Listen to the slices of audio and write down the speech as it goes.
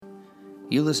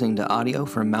You're listening to audio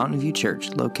from Mountain View Church,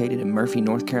 located in Murphy,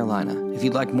 North Carolina. If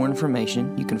you'd like more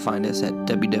information, you can find us at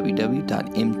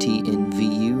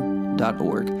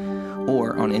www.mtnvu.org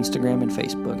or on Instagram and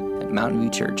Facebook at Mountain View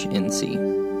Church NC.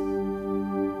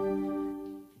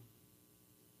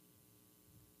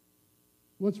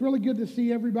 Well, it's really good to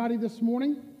see everybody this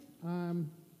morning. I'm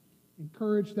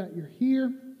encouraged that you're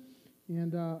here,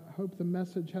 and I hope the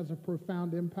message has a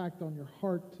profound impact on your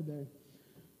heart today.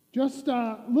 Just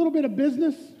a little bit of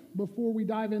business before we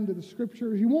dive into the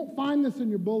scriptures. You won't find this in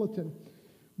your bulletin,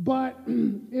 but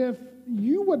if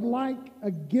you would like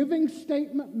a giving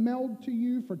statement mailed to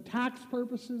you for tax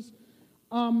purposes,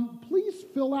 please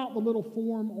fill out the little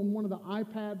form on one of the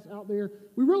iPads out there.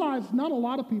 We realize not a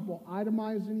lot of people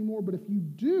itemize anymore, but if you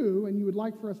do and you would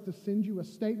like for us to send you a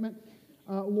statement,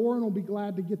 Lauren will be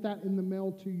glad to get that in the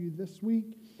mail to you this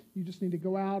week. You just need to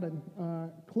go out and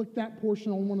click that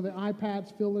portion on one of the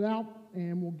iPads, fill it out,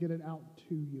 and we'll get it out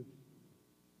to you.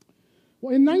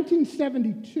 Well, in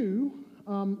 1972,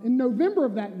 in November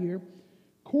of that year,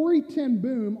 Corrie ten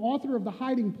Boom, author of The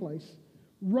Hiding Place,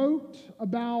 wrote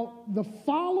about the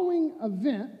following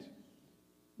event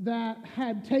that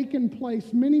had taken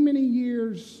place many, many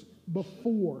years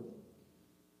before.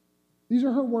 These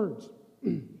are her words.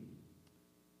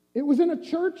 It was in a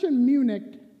church in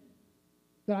Munich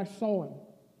that I saw him.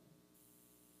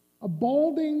 A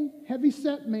balding,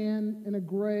 heavy-set man in a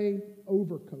gray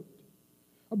overcoat.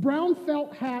 A brown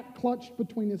felt hat clutched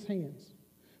between his hands.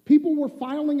 People were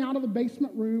filing out of the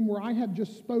basement room where I had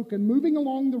just spoken, moving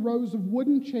along the rows of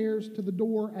wooden chairs to the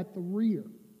door at the rear.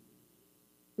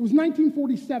 It was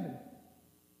 1947,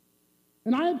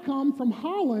 and I had come from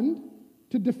Holland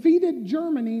to defeated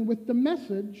Germany with the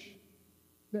message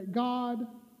that God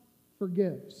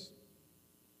forgives.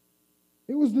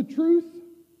 It was the truth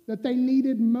that they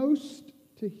needed most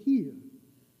to hear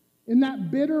in that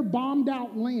bitter,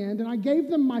 bombed-out land, and I gave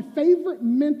them my favorite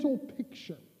mental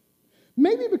picture.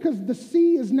 Maybe because the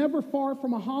sea is never far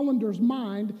from a Hollander's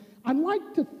mind, I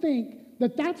like to think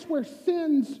that that's where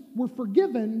sins were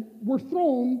thrown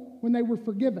when they were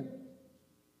forgiven.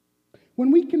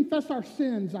 When we confess our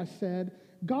sins, I said,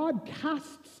 God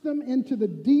casts them into the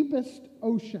deepest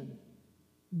ocean,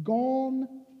 gone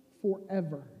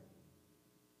forever.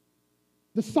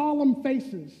 The solemn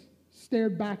faces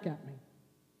stared back at me,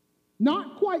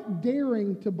 not quite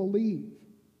daring to believe.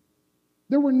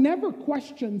 There were never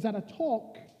questions at a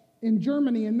talk in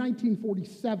Germany in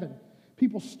 1947.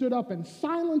 People stood up in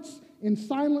silence. In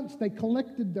silence, they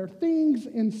collected their things.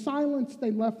 In silence,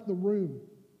 they left the room.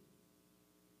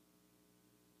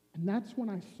 And that's when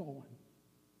I saw him,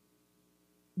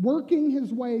 working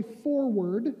his way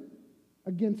forward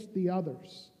against the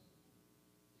others.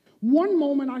 One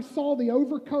moment I saw the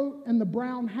overcoat and the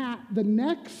brown hat. The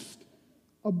next,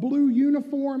 a blue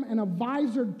uniform and a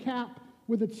visored cap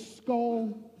with its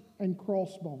skull and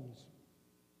crossbones.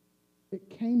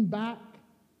 It came back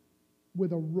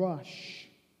with a rush.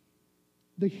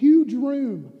 The huge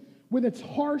room with its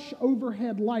harsh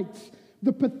overhead lights,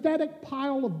 the pathetic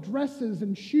pile of dresses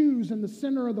and shoes in the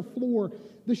center of the floor,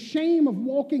 the shame of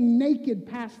walking naked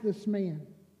past this man.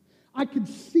 I could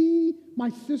see my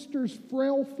sister's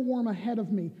frail form ahead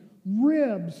of me,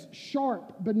 ribs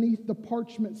sharp beneath the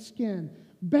parchment skin.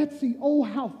 Betsy, oh,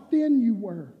 how thin you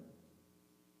were.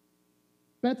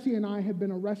 Betsy and I had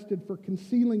been arrested for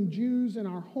concealing Jews in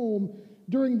our home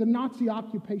during the Nazi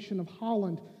occupation of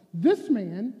Holland. This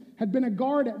man had been a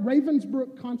guard at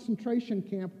Ravensbrück concentration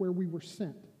camp where we were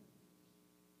sent.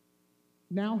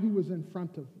 Now he was in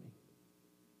front of me,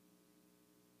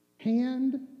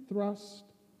 hand thrust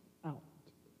out.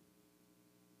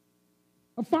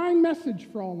 A fine message,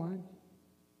 Fraulein.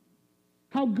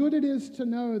 How good it is to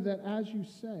know that, as you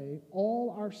say, all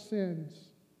our sins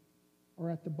are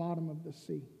at the bottom of the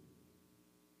sea.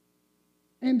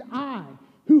 And I,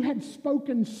 who had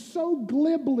spoken so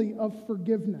glibly of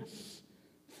forgiveness,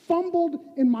 fumbled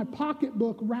in my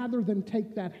pocketbook rather than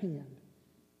take that hand.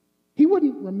 He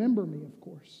wouldn't remember me, of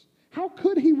course. How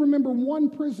could he remember one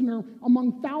prisoner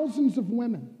among thousands of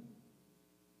women?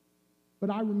 But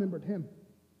I remembered him.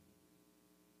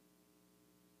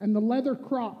 And the leather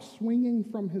crop swinging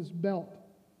from his belt.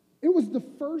 It was the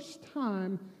first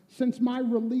time since my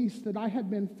release that I had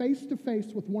been face to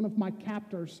face with one of my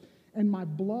captors, and my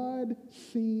blood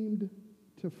seemed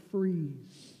to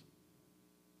freeze.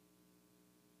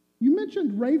 You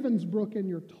mentioned Ravensbrück in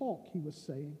your talk, he was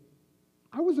saying.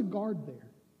 I was a guard there.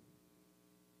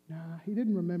 Nah, he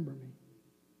didn't remember me.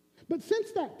 But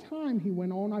since that time, he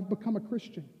went on, I've become a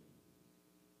Christian.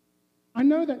 I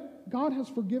know that God has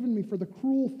forgiven me for the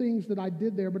cruel things that I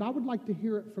did there, but I would like to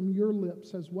hear it from your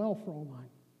lips as well, Fraulein.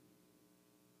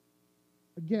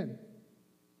 Again,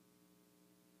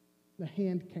 the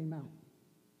hand came out.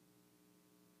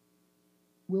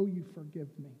 Will you forgive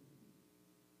me?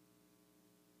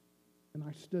 And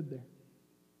I stood there.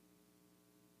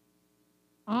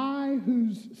 I,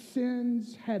 whose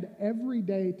sins had every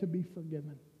day to be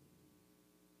forgiven.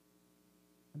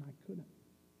 And I couldn't.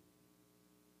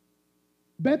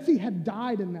 Betsy had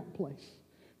died in that place.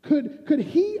 Could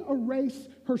he erase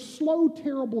her slow,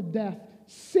 terrible death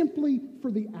simply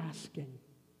for the asking?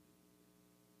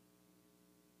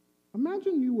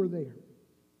 Imagine you were there.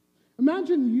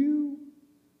 Imagine you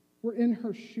were in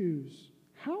her shoes.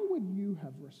 How would you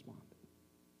have responded?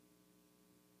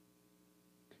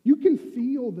 You can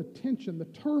feel the tension, the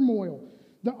turmoil,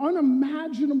 the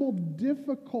unimaginable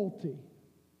difficulty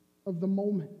of the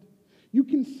moment. You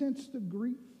can sense the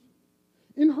grief.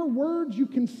 In her words, you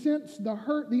can sense the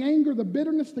hurt, the anger, the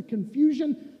bitterness, the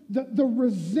confusion, the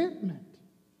resentment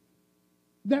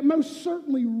that most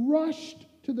certainly rushed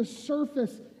to the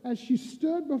surface as she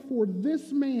stood before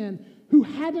this man who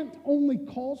hadn't only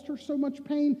caused her so much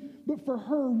pain, but for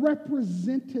her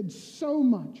represented so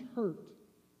much hurt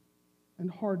and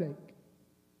heartache.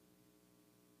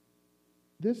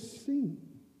 This scene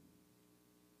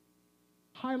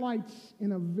highlights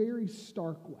in a very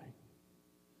stark way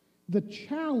the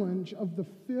challenge of the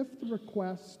fifth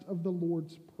request of the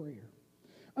Lord's Prayer.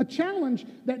 A challenge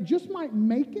that just might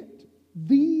make it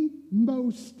the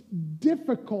most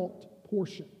difficult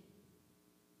portion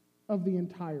of the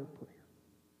entire prayer.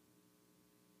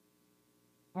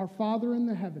 Our Father in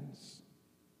the heavens,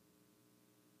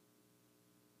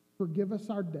 forgive us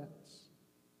our debts,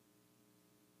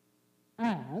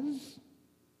 as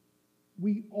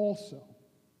we also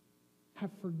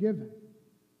have forgiven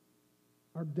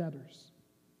our debtors.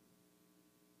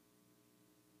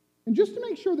 And just to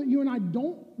make sure that you and I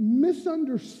don't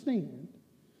misunderstand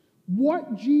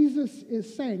what Jesus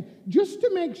is saying, just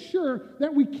to make sure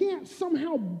that we can't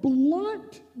somehow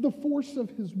blunt the force of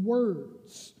his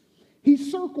words, he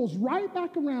circles right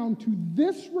back around to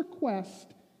this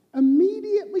request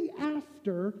immediately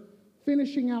after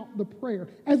finishing out the prayer,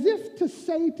 as if to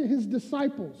say to his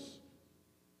disciples,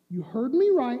 you heard me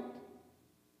right,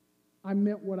 I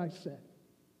meant what I said.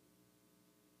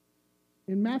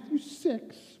 In Matthew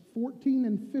 6, 14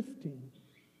 and 15,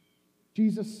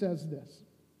 Jesus says this,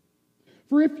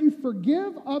 for if you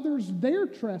forgive others their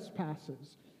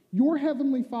trespasses, your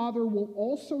heavenly Father will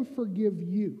also forgive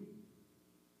you.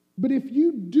 But if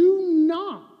you do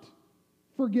not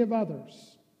forgive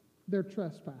others their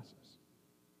trespasses,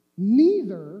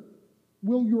 neither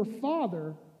will your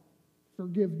Father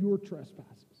forgive your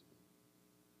trespasses.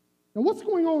 Now, what's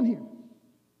going on here?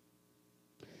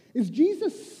 Is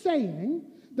Jesus saying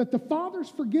that the Father's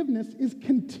forgiveness is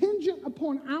contingent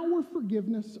upon our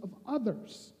forgiveness of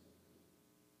others?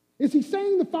 Is he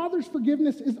saying the Father's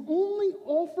forgiveness is only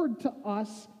offered to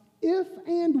us if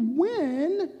and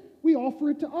when we offer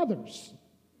it to others?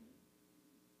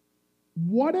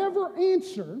 Whatever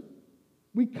answer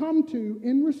we come to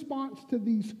in response to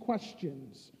these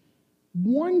questions,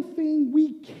 one thing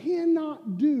we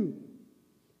cannot do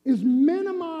is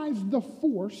minimize the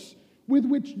force with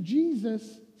which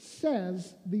Jesus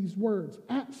says these words.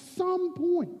 At some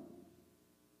point,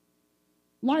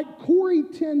 like Corrie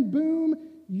ten Boom,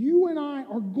 you and I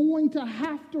are going to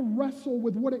have to wrestle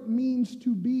with what it means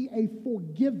to be a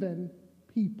forgiven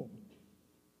people.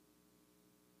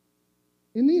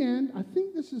 In the end, I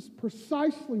think this is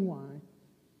precisely why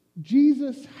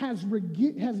Jesus has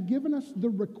given us the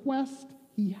request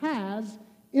he has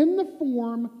in the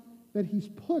form that he's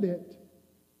put it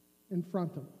in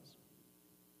front of us.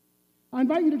 I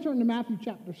invite you to turn to Matthew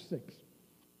chapter 6.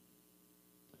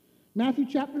 Matthew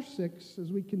chapter 6,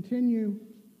 as we continue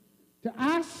to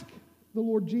ask the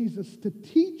Lord Jesus to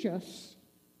teach us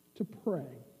to pray.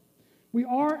 We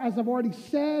are, as I've already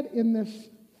said, in this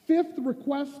fifth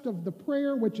request of the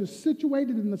prayer, which is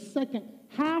situated in the second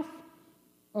half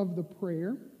of the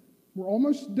prayer. We're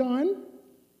almost done.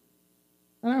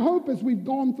 And I hope as we've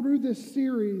gone through this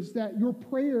series that your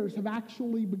prayers have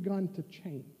actually begun to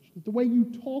change. That the way you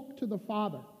talk to the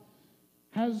Father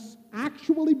has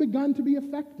actually begun to be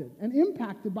affected and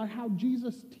impacted by how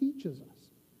Jesus teaches us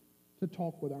to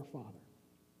talk with our Father.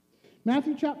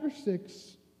 Matthew chapter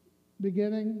 6,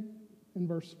 beginning in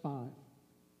verse 5.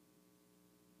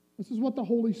 This is what the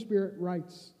Holy Spirit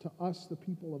writes to us, the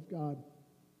people of God.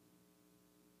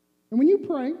 And when you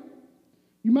pray,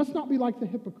 you must not be like the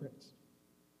hypocrites,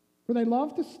 for they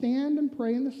love to stand and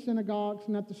pray in the synagogues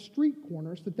and at the street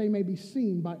corners that they may be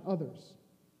seen by others.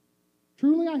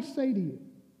 Truly I say to you,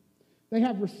 they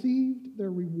have received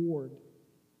their reward.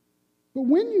 But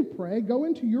when you pray, go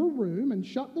into your room and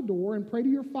shut the door and pray to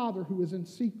your Father who is in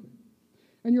secret.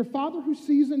 And your Father who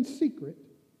sees in secret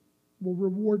will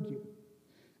reward you.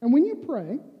 And when you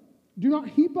pray, do not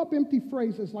heap up empty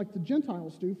phrases like the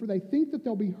Gentiles do, for they think that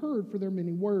they'll be heard for their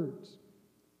many words.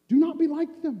 Do not be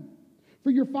like them, for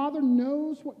your Father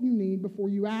knows what you need before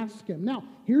you ask Him. Now,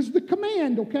 here's the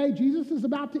command, okay? Jesus is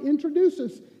about to introduce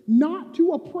us not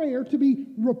to a prayer to be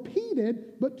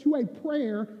repeated, but to a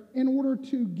prayer in order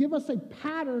to give us a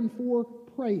pattern for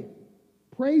praying.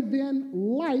 Pray then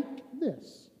like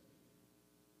this.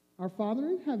 Our Father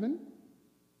in heaven,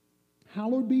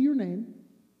 hallowed be your name.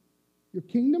 Your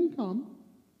kingdom come,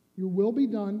 your will be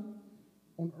done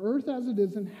on earth as it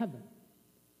is in heaven.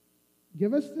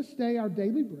 Give us this day our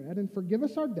daily bread, and forgive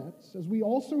us our debts, as we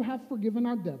also have forgiven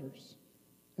our debtors.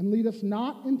 And lead us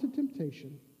not into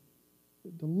temptation,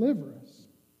 but deliver us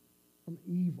from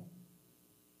evil.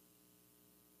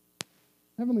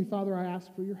 Heavenly Father, I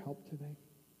ask for your help today.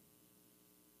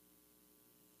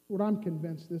 Lord, I'm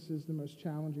convinced this is the most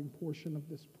challenging portion of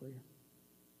this prayer.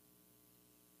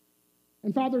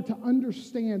 And Father, to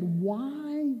understand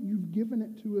why you've given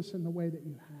it to us in the way that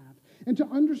you have, and to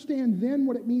understand then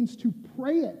what it means to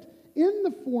pray it in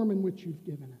the form in which you've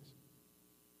given us,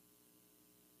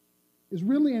 is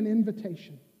really an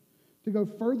invitation to go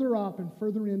further up and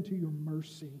further into your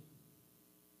mercy,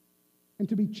 and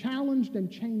to be challenged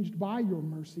and changed by your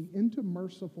mercy into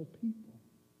merciful people.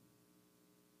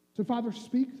 So Father,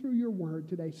 speak through your word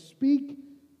today. Speak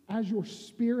as your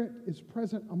Spirit is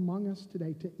present among us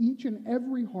today, to each and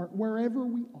every heart, wherever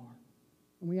we are.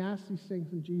 And we ask these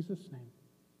things in Jesus' name.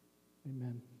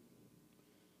 Amen.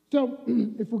 So,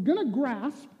 if we're going to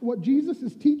grasp what Jesus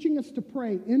is teaching us to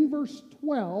pray in verse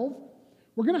 12,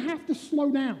 we're going to have to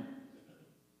slow down.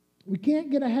 We can't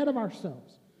get ahead of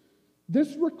ourselves.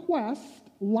 This request,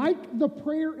 like the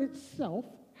prayer itself,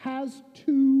 has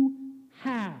two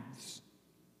halves.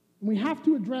 And we have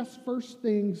to address first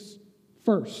things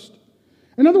first.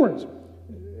 In other words,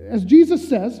 as Jesus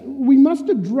says, we must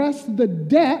address the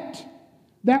debt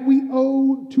that we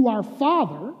owe to our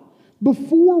Father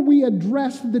before we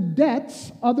address the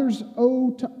debts others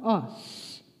owe to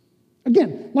us.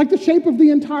 Again, like the shape of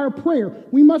the entire prayer,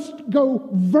 we must go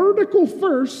vertical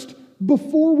first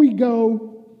before we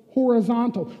go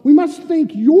horizontal. We must think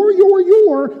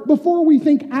your before we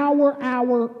think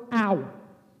our.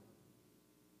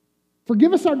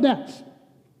 Forgive us our debts.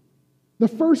 The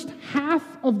first half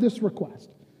of this request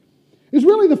is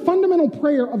really the fundamental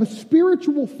prayer of a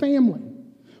spiritual family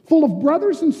full of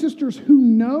brothers and sisters who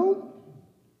know,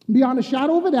 beyond a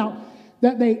shadow of a doubt,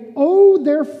 that they owe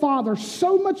their Father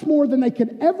so much more than they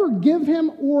could ever give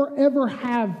Him or ever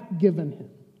have given Him.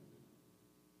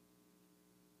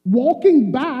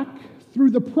 Walking back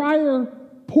through the prior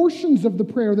portions of the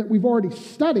prayer that we've already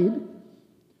studied,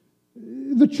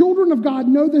 the children of God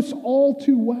know this all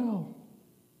too well.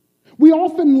 We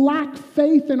often lack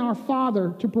faith in our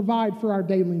Father to provide for our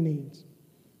daily needs.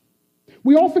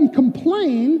 We often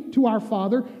complain to our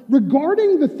Father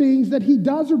regarding the things that He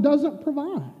does or doesn't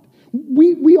provide.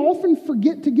 We often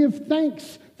forget to give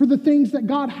thanks for the things that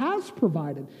God has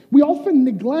provided. We often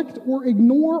neglect or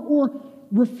ignore or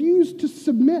refuse to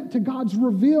submit to God's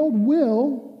revealed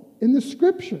will in the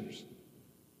Scriptures.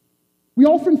 We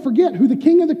often forget who the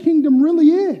King of the kingdom really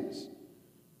is.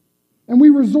 And we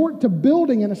resort to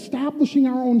building and establishing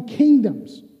our own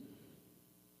kingdoms.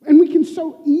 And we can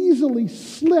so easily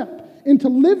slip into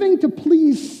living to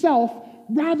please self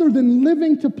rather than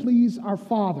living to please our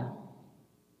Father.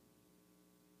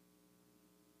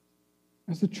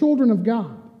 As the children of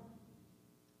God,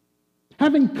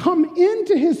 having come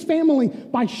into His family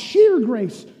by sheer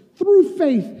grace through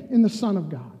faith in the Son of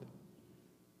God,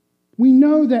 we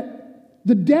know that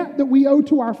the debt that we owe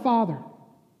to our Father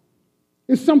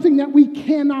is something that we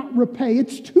cannot repay.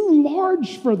 It's too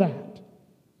large for that.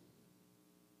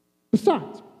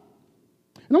 Besides,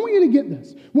 and I want you to get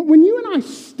this, when you and I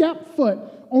step foot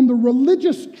on the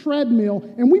religious treadmill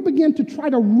and we begin to try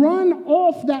to run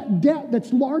off that debt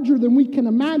that's larger than we can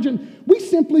imagine, we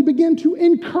simply begin to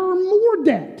incur more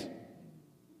debt.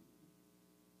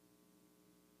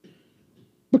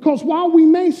 Because while we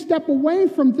may step away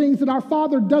from things that our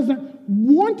Father doesn't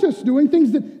want us doing,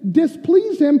 things that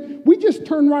displease Him, we just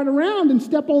turn right around and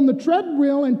step on the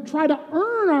treadmill and try to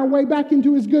earn our way back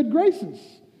into His good graces,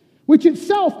 which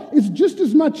itself is just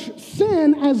as much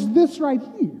sin as this right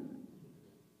here.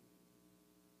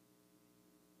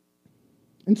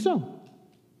 And so,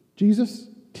 Jesus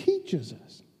teaches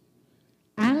us,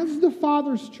 as the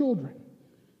Father's children,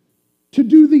 to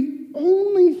do the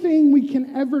only thing we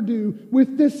can ever do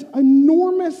with this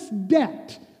enormous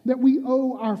debt that we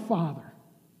owe our Father.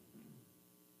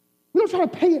 We don't try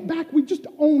to pay it back. We just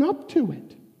own up to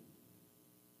it.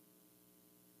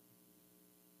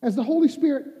 As the Holy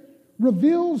Spirit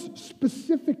reveals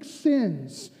specific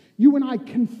sins, you and I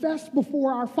confess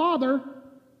before our Father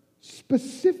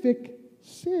specific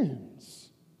sins.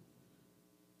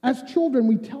 As children,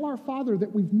 we tell our Father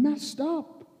that we've messed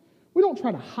up. We don't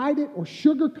try to hide it or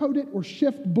sugarcoat it or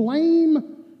shift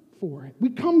blame for it.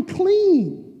 We come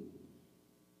clean.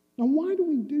 Now, why do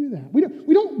we do that?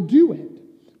 We don't do it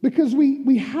because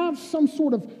we have some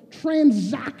sort of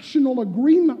transactional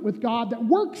agreement with God that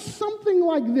works something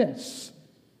like this.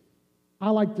 I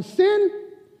like to sin.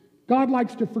 God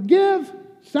likes to forgive.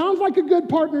 Sounds like a good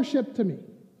partnership to me.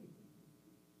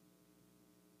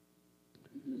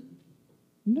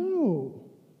 No.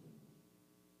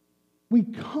 We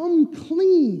come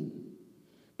clean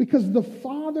because the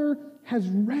Father has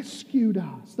rescued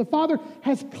us. The Father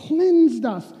has cleansed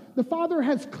us. The Father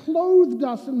has clothed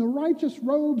us in the righteous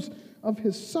robes of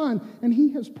His Son, and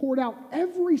He has poured out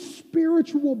every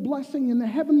spiritual blessing in the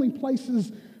heavenly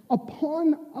places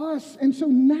upon us. And so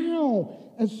now,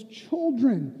 as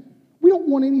children, we don't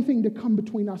want anything to come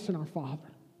between us and our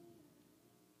Father.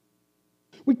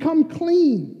 We come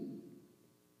clean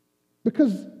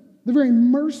because the very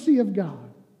mercy of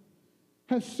God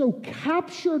has so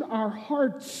captured our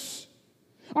hearts.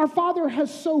 Our Father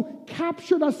has so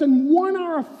captured us and won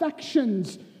our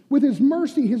affections with His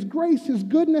mercy, His grace, His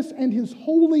goodness, and His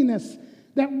holiness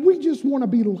that we just want to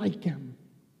be like Him.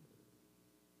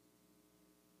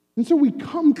 And so we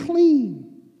come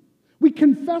clean. We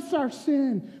confess our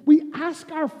sin. We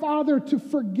ask our Father to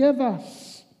forgive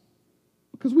us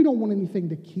because we don't want anything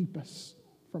to keep us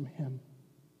from Him.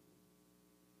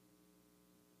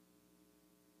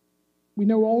 We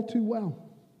know all too well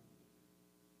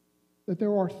that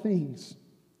there are things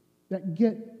that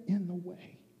get in the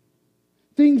way,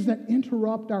 things that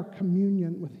interrupt our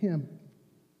communion with Him.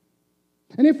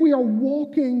 And if we are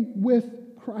walking with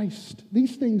Christ,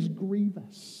 these things grieve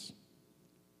us.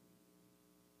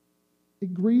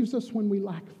 It grieves us when we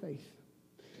lack faith.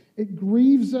 It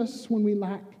grieves us when we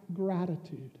lack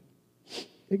gratitude.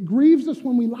 It grieves us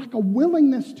when we lack a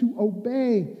willingness to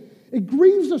obey. It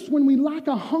grieves us when we lack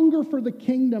a hunger for the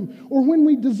kingdom or when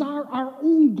we desire our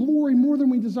own glory more than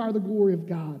we desire the glory of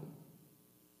God.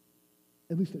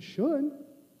 At least it should.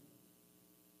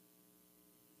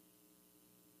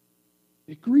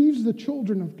 It grieves the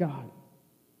children of God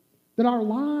that our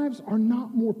lives are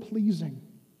not more pleasing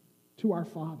to our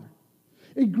Father.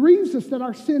 It grieves us that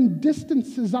our sin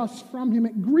distances us from Him.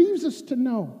 It grieves us to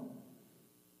know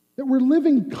that we're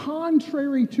living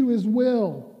contrary to His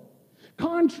will,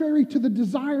 contrary to the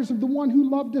desires of the one who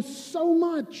loved us so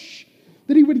much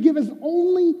that He would give His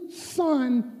only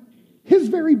Son His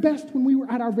very best when we were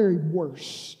at our very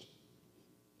worst.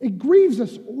 It grieves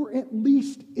us, or at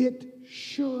least it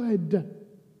should.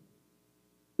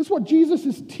 This is what Jesus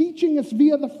is teaching us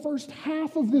via the first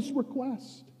half of this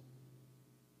request.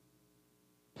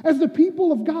 As the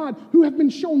people of God who have been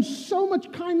shown so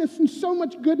much kindness and so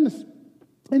much goodness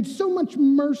and so much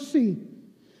mercy,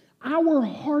 our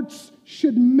hearts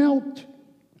should melt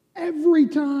every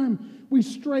time we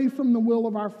stray from the will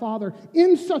of our Father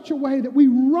in such a way that we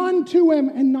run to Him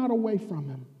and not away from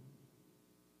Him.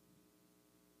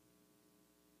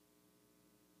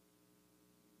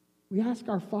 We ask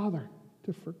our Father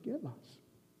to forgive us.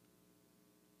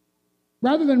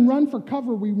 Rather than run for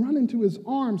cover, we run into His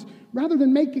arms. Rather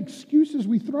than make excuses,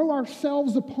 we throw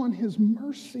ourselves upon His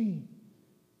mercy.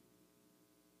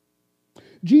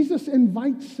 Jesus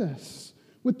invites us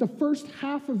with the first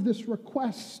half of this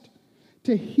request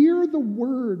to hear the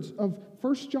words of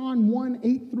 1 John 1,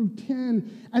 8 through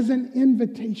 10 as an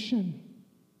invitation.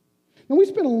 Now, we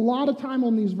spent a lot of time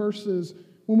on these verses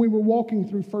when we were walking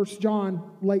through 1 John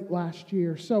late last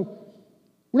year. So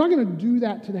we're not going to do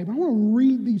that today, but I want to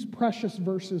read these precious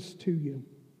verses to you.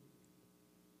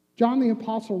 John the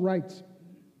Apostle writes,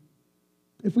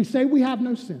 "If we say we have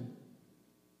no sin,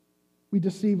 we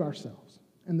deceive ourselves,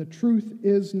 and the truth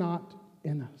is not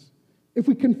in us. If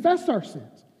we confess our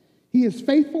sins, He is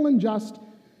faithful and just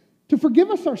to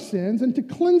forgive us our sins and to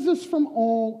cleanse us from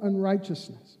all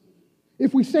unrighteousness.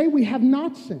 If we say we have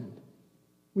not sinned,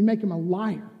 we make Him a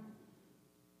liar,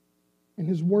 and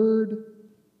His word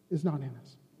is not in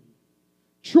us."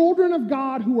 Children of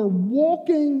God who are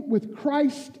walking with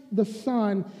Christ the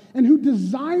Son and who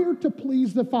desire to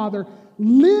please the Father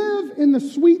live in the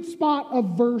sweet spot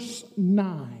of verse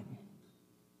 9.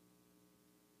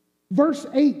 Verse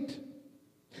 8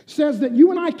 says that you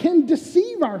and I can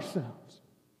deceive ourselves.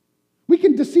 We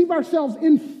can deceive ourselves,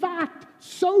 in fact,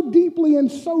 so deeply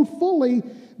and so fully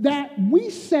that we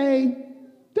say,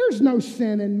 "There's no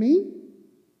sin in me."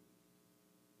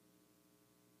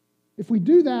 If we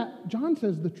do that, John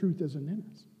says the truth isn't in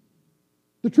us.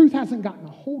 The truth hasn't gotten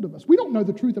a hold of us. We don't know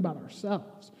the truth about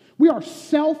ourselves. We are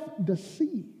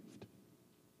self-deceived.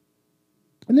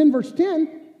 And then verse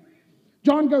 10,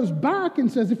 John goes back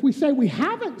and says, if we say we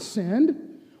haven't sinned,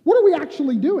 what are we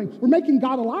actually doing? We're making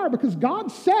God a liar, because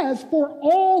God says, for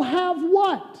all have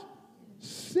what?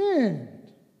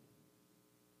 Sinned.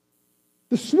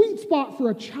 The sweet spot for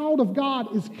a child of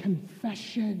God is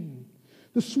confession.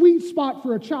 The sweet spot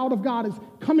for a child of God is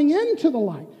coming into the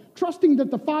light, trusting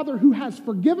that the Father who has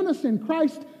forgiven us in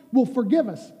Christ will forgive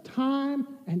us time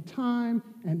and time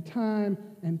and time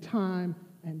and time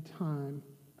and time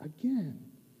again.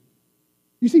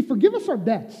 You see, forgive us our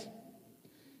debts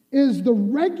is the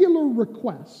regular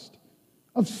request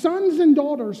of sons and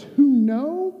daughters who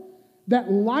know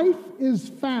that life is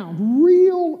found,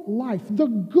 real life, the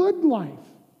good life,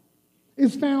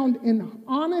 is found in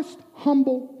honest,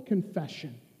 humble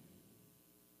confession,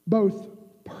 both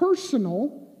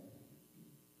personal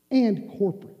and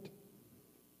corporate.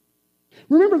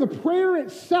 Remember, the prayer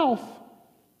itself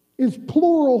is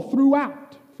plural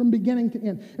throughout, from beginning to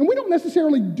end. And we don't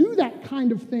necessarily do that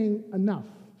kind of thing enough.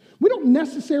 We don't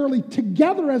necessarily,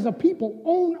 together as a people,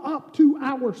 own up to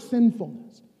our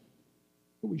sinfulness.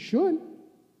 But we should.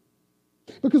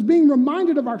 Because being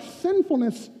reminded of our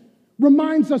sinfulness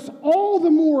reminds us all the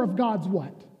more of God's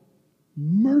what?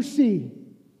 Mercy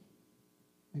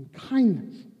and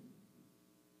kindness.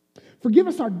 Forgive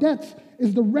us our debts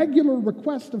is the regular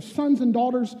request of sons and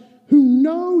daughters who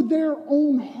know their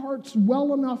own hearts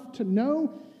well enough to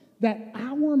know that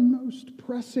our most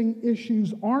pressing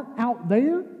issues aren't out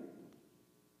there.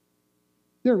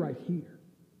 They're right here.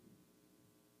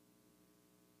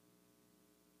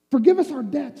 Forgive us our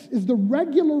debts is the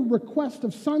regular request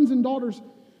of sons and daughters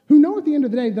who know at the end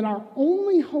of the day that our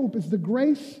only hope is the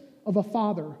grace of a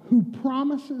Father who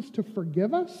promises to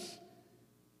forgive us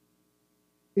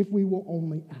if we will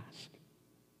only ask.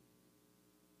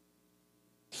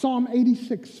 Psalm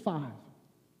 86:5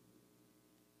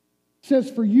 says,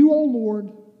 "For you, O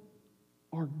Lord,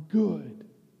 are good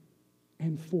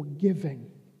and forgiving,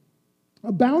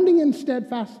 abounding in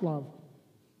steadfast love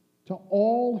to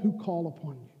all who call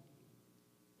upon you."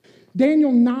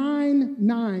 Daniel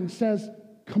 9:9 says,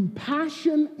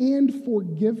 "Compassion and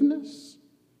forgiveness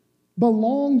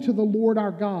belong to the Lord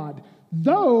our God,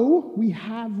 though we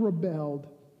have rebelled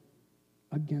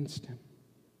against him."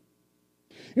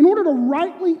 In order to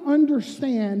rightly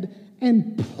understand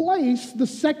and place the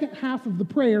second half of the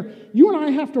prayer, you and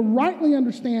I have to rightly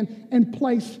understand and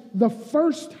place the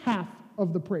first half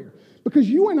of the prayer. Because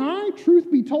you and I, truth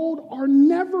be told, are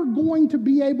never going to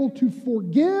be able to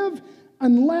forgive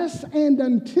unless and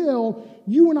until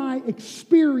you and I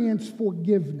experience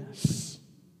forgiveness.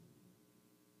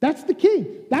 That's the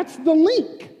key. That's the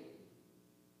link.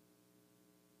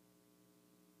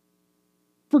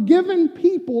 Forgiven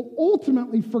people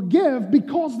ultimately forgive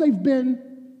because they've been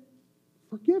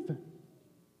forgiven.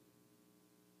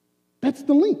 That's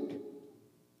the link.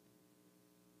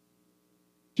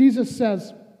 Jesus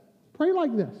says, pray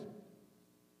like this: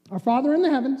 Our Father in the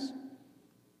heavens,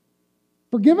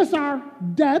 forgive us our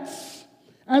debts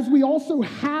as we also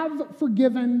have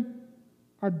forgiven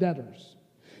our debtors.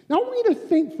 Now I want you to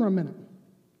think for a minute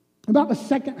about the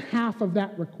second half of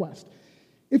that request.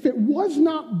 If it was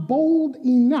not bold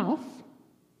enough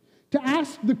to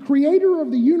ask the creator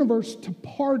of the universe to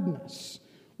pardon us,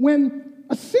 when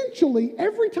essentially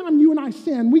every time you and I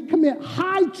sin, we commit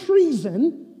high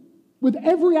treason with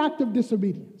every act of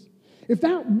disobedience. If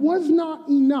that was not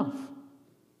enough,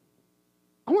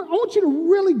 I want you to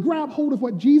really grab hold of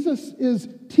what Jesus is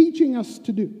teaching us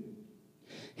to do.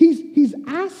 He's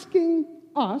asking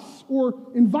us, or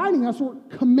inviting us, or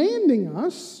commanding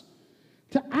us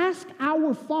to ask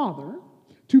our Father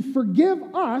to forgive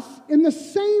us in the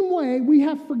same way we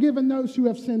have forgiven those who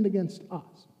have sinned against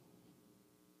us.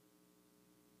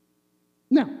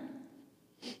 Now,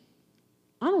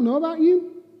 I don't know about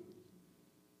you,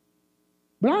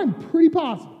 but I'm pretty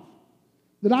positive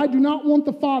that I do not want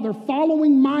the Father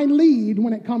following my lead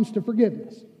when it comes to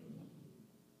forgiveness.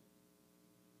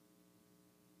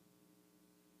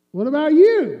 What about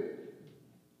you?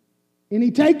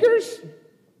 Any takers?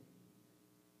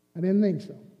 I didn't think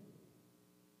so.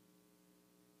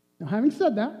 Now, having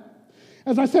said that,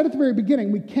 as I said at the very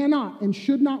beginning, we cannot and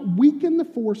should not weaken the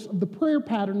force of the prayer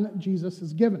pattern that Jesus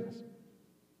has given us.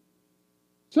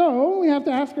 So we have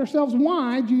to ask ourselves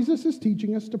why Jesus is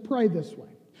teaching us to pray this way.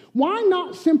 Why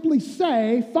not simply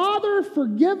say, Father,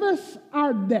 forgive us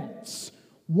our debts?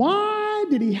 Why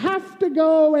did he have to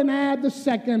go and add the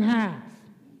second half?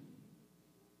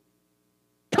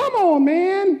 Come on,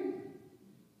 man.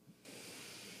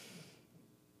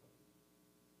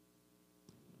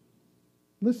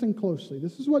 Listen closely.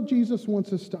 This is what Jesus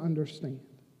wants us to understand.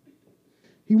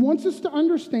 He wants us to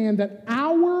understand that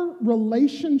our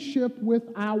relationship with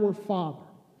our Father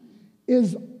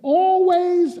is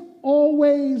always,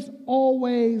 always,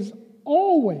 always,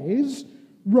 always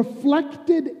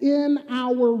reflected in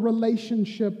our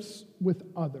relationships with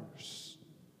others.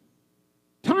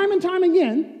 Time and time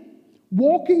again,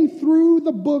 walking through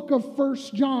the book of 1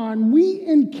 John, we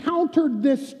encountered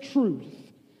this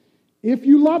truth. If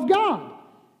you love God,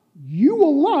 you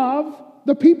will love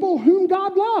the people whom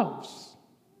God loves.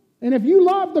 And if you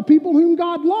love the people whom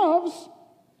God loves,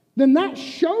 then that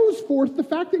shows forth the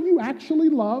fact that you actually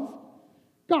love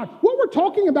God. What we're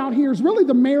talking about here is really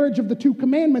the marriage of the two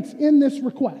commandments in this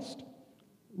request.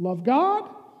 Love God,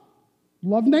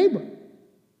 love neighbor.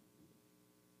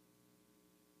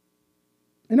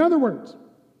 In other words,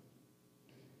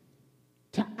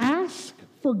 to ask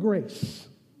for grace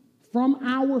from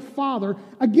our Father,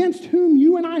 against whom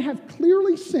you and I have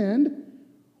clearly sinned,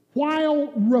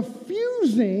 while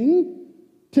refusing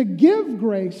to give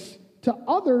grace to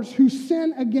others who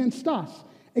sin against us,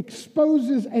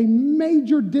 exposes a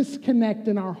major disconnect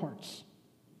in our hearts.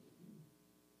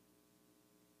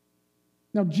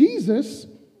 Now, Jesus,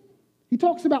 he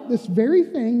talks about this very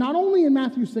thing, not only in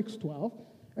Matthew 6:12,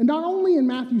 and not only in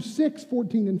Matthew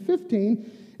 6:14 and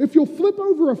 15. If you'll flip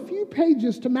over a few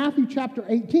pages to Matthew chapter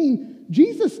 18,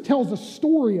 Jesus tells a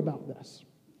story about this.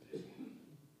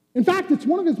 In fact, it's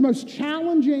one of his most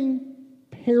challenging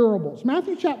parables.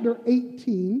 Matthew chapter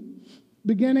 18,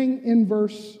 beginning in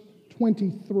verse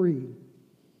 23.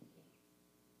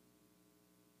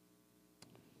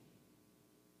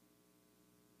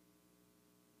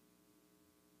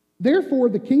 Therefore,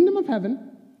 the kingdom of heaven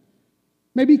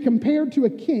may be compared to a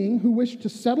king who wished to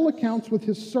settle accounts with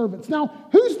his servants. Now,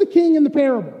 who's the king in the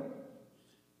parable?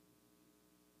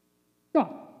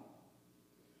 God.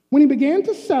 When he began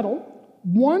to settle,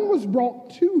 one was brought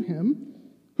to him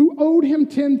who owed him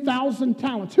 10,000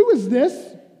 talents. Who is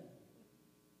this?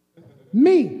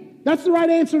 Me. That's the right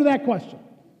answer to that question.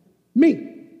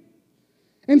 Me.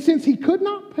 And since he could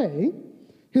not pay,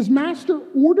 his master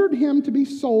ordered him to be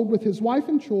sold with his wife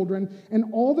and children and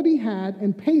all that he had,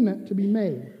 and payment to be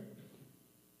made.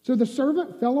 So the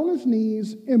servant fell on his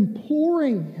knees,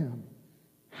 imploring him,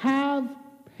 "Have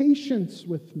patience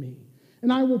with me,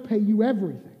 and I will pay you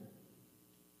everything."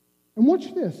 And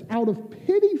watch this. Out of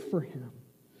pity for him,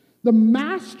 the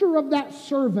master of that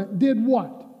servant did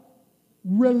what?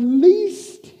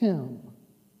 Released him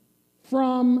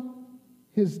from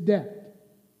his debt.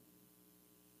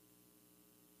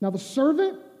 Now, the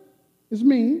servant is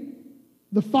me.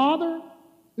 The father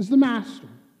is the master.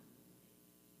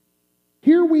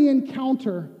 Here we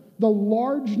encounter the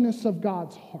largeness of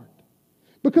God's heart.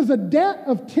 Because a debt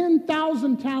of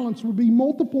 10,000 talents would be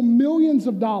multiple millions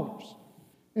of dollars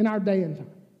in our day and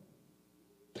time.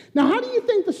 Now, how do you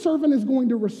think the servant is going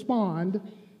to respond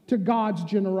to God's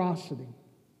generosity?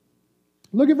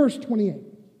 Look at verse 28.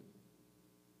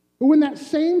 But when that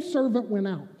same servant went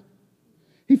out,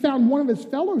 he found one of his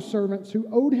fellow servants who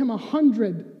owed him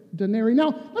 100 denarii.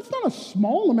 Now, that's not a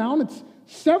small amount. It's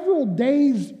several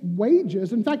days'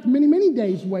 wages. In fact, many, many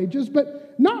days' wages,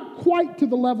 but not quite to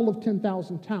the level of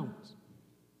 10,000 talents.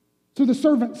 So the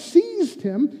servant seized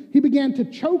him. He began to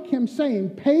choke him,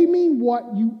 saying, "Pay me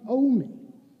what you owe me."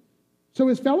 So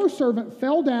his fellow servant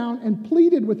fell down and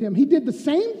pleaded with him. He did the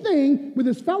same thing with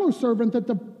his fellow servant that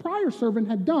the prior servant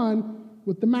had done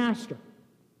with the master.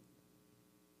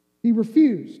 He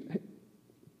refused.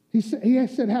 He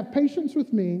said, "Have patience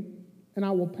with me, and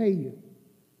I will pay you."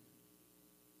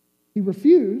 He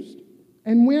refused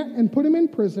and went and put him in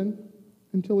prison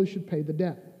until he should pay the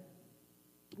debt.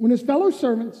 When his fellow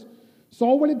servants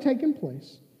saw what had taken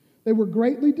place, they were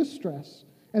greatly distressed,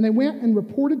 and they went and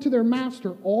reported to their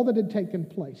master all that had taken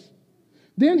place.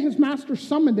 Then his master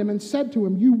summoned him and said to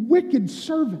him, "You wicked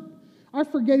servant, I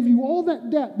forgave you all that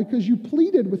debt because you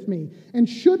pleaded with me. And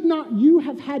should not you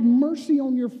have had mercy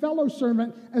on your fellow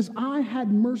servant as I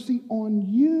had mercy on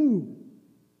you?"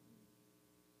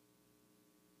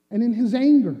 And in his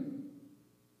anger,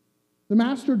 the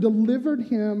master delivered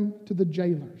him to the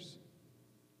jailers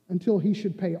until he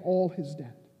should pay all his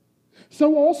debt.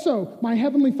 So also my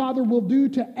heavenly Father will do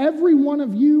to every one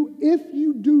of you if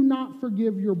you do not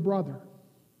forgive your brother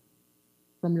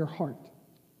from your heart.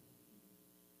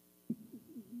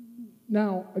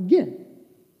 Now, again,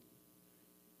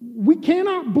 we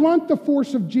cannot blunt the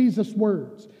force of Jesus'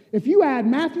 words. If you add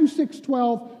Matthew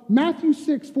 6:12, Matthew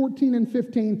 6:14 and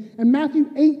 15, and Matthew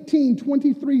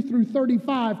 18:23 through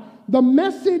 35, the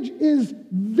message is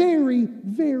very,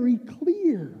 very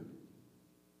clear.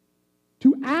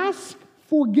 To ask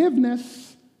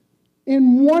forgiveness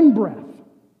in one breath,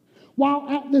 while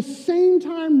at the same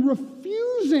time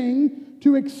refusing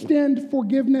to extend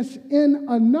forgiveness in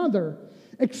another,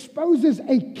 exposes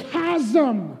a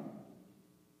chasm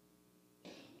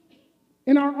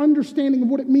in our understanding of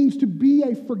what it means to be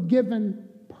a forgiven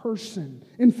person.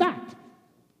 In fact,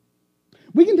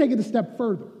 we can take it a step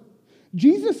further.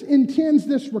 Jesus intends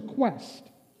this request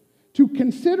to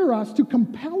consider us, to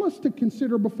compel us to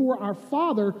consider before our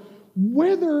Father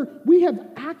whether we have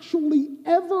actually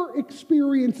ever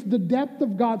experienced the depth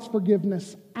of God's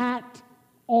forgiveness at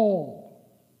all.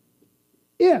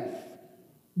 If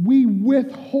we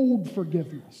withhold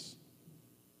forgiveness.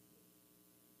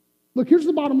 Look, here's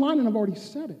the bottom line, and I've already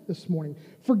said it this morning.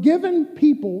 Forgiven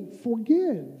people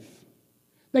forgive.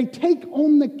 They take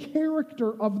on the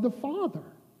character of the Father.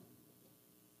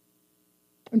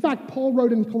 In fact, Paul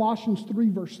wrote in Colossians 3,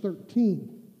 verse 13,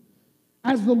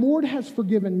 "As the Lord has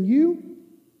forgiven you,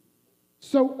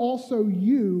 so also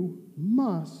you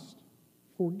must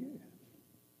forgive."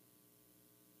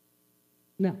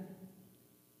 Now,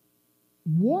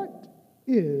 what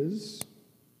is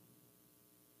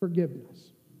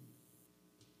forgiveness?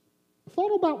 I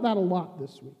thought about that a lot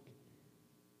this week.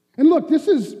 And look, this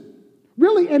is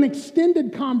really an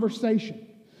extended conversation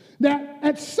that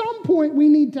at some point we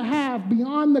need to have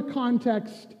beyond the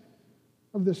context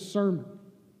of this sermon.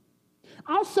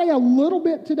 I'll say a little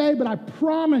bit today, but I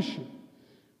promise you,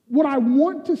 what I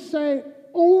want to say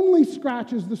only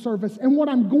scratches the surface, and what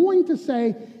I'm going to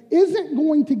say isn't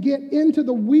going to get into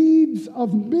the weeds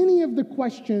of many of the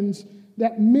questions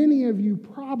that many of you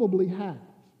probably have.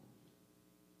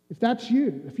 If that's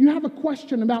you, if you have a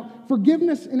question about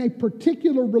forgiveness in a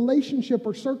particular relationship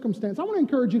or circumstance, I want to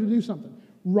encourage you to do something.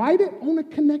 Write it on a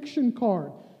connection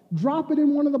card. Drop it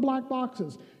in one of the black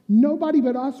boxes. Nobody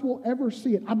but us will ever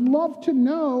see it. I'd love to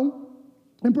know,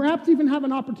 and perhaps even have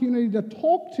an opportunity to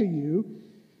talk to you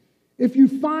if you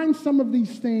find some of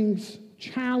these things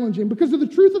challenging. Because the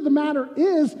truth of the matter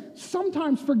is,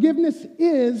 sometimes forgiveness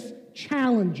is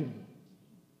challenging.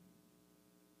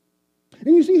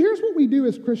 And you see, here's what we do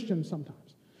as Christians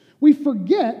sometimes. We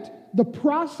forget the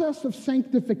process of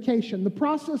sanctification, the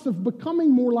process of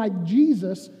becoming more like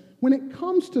Jesus when it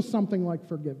comes to something like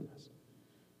forgiveness.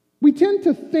 We tend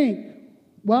to think,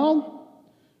 well,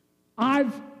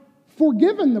 I've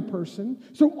forgiven the person,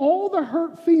 so all the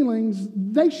hurt feelings,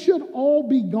 they should all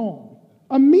be gone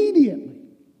immediately.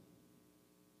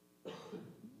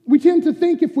 We tend to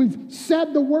think if we've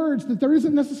said the words that there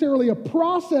isn't necessarily a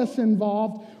process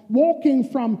involved walking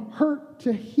from hurt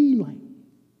to healing.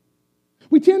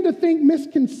 We tend to think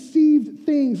misconceived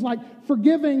things like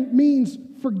forgiving means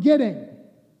forgetting.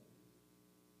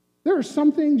 There are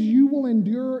some things you will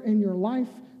endure in your life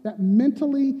that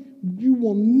mentally you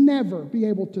will never be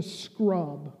able to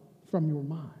scrub from your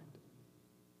mind.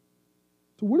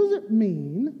 So what does it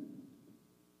mean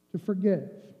to forgive?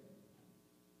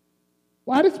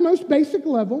 Well, at its most basic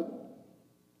level,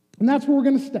 and that's where we're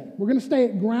going to stay. We're going to stay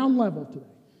at ground level today.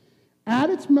 At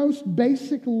its most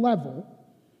basic level,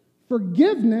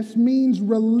 forgiveness means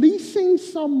releasing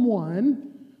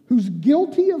someone who's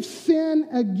guilty of sin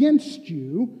against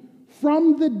you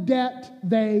from the debt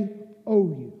they owe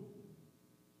you.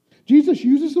 Jesus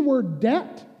uses the word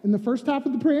debt in the first half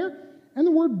of the prayer and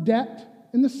the word debt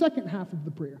in the second half of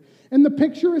the prayer. And the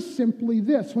picture is simply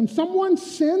this. When someone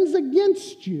sins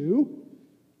against you,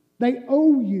 they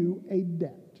owe you a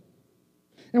debt.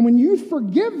 And when you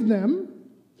forgive them,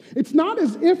 it's not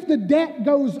as if the debt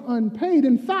goes unpaid.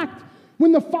 In fact,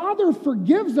 when the Father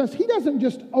forgives us, He doesn't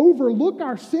just overlook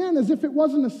our sin as if it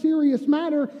wasn't a serious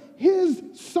matter. His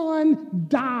Son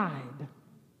died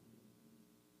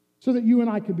so that you and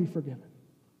I could be forgiven.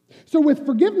 So with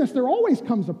forgiveness, there always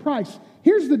comes a price.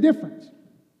 Here's the difference.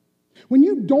 When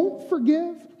you don't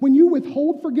forgive, when you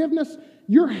withhold forgiveness,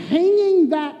 you're hanging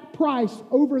that price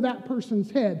over that person's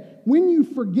head. When you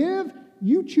forgive,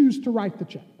 you choose to write the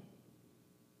check.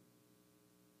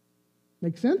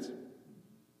 Make sense?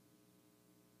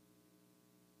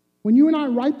 When you and I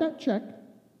write that check,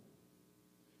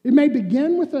 it may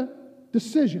begin with a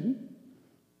decision,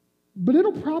 but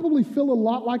it'll probably feel a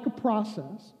lot like a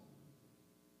process.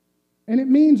 And it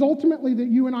means ultimately that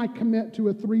you and I commit to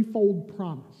a threefold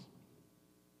promise.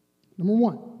 Number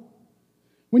one,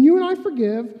 when you and I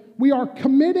forgive, we are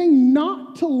committing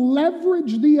not to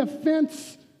leverage the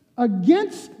offense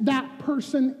against that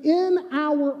person in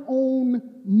our own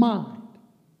mind.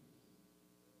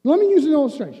 Let me use an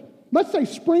illustration. Let's say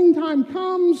springtime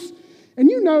comes and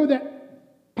you know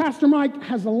that Pastor Mike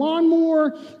has a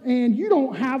lawnmower and you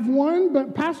don't have one,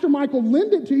 but Pastor Mike will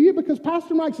lend it to you because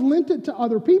Pastor Mike's lent it to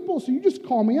other people. So you just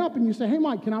call me up and you say, "Hey,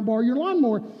 Mike, can I borrow your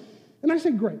lawnmower?" And I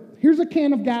say, great, here's a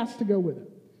can of gas to go with it.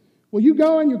 Well, you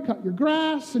go and you cut your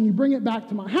grass and you bring it back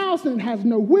to my house and it has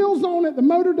no wheels on it, the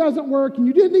motor doesn't work, and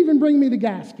you didn't even bring me the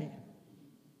gas can.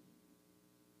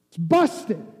 It's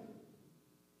busted.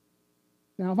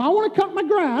 Now, if I want to cut my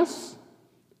grass,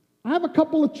 I have a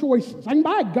couple of choices. I can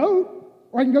buy a goat,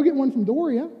 or I can go get one from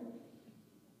Doria.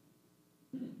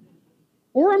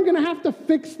 Or I'm going to have to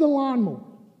fix the lawnmower.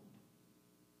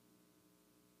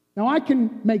 Now, I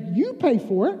can make you pay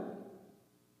for it,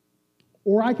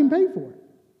 or I can pay for it.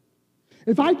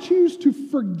 If I choose to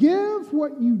forgive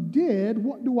what you did,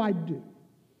 what do?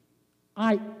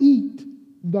 I eat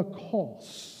the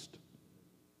cost.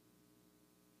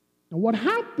 Now, what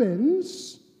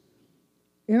happens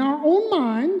in our own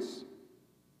minds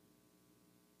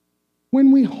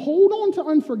when we hold on to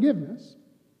unforgiveness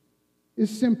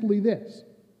is simply this.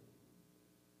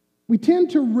 We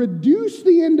tend to reduce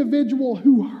the individual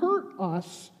who hurt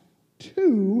us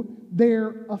to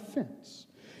their offense.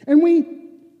 And we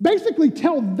basically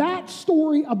tell that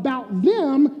story about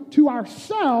them to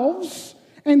ourselves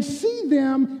and see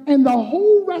them and the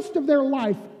whole rest of their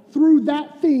life through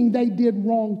that thing they did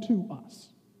wrong to us.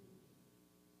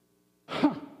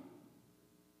 Huh.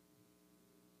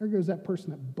 There goes that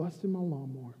person that busted my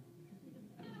lawnmower.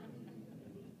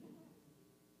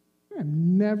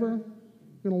 I'm never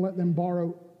going to let them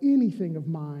borrow anything of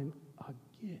mine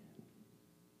again.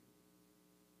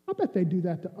 I bet they do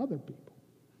that to other people.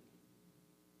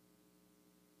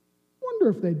 Wonder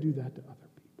if they do that to other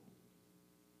people.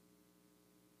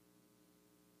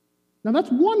 Now that's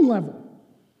one level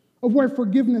of where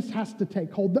forgiveness has to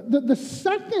take hold. The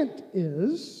second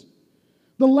is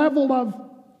the level of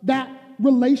that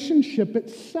relationship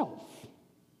itself.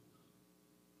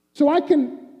 So I've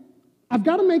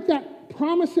got to make that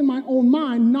promise in my own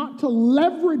mind not to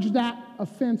leverage that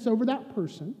offense over that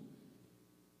person.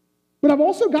 But I've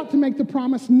also got to make the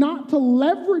promise not to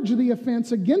leverage the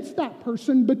offense against that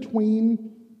person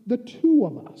between the two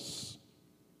of us.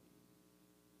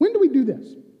 When do we do this?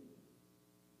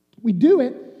 We do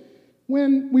it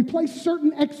when we place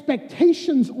certain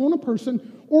expectations on a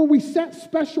person, or we set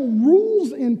special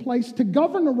rules in place to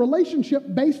govern a relationship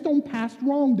based on past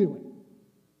wrongdoing.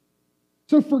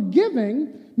 So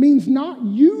forgiving means not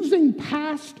using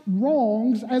past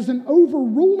wrongs as an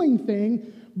overruling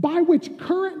thing by which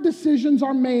current decisions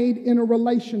are made in a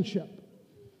relationship.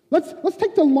 Let's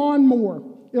take the lawnmower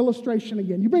illustration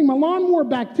again. You bring my lawnmower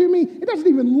back to me. It doesn't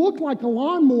even look like a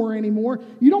lawnmower anymore.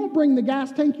 You don't bring the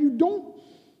gas tank. You don't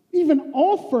even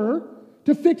offer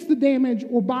to fix the damage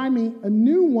or buy me a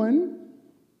new one.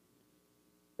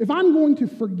 If I'm going to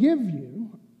forgive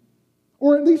you,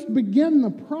 or at least begin the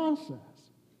process,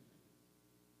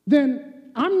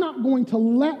 then I'm not going to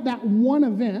let that one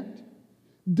event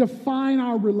define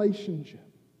our relationship.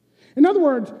 In other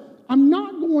words, I'm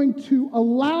not going to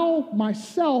allow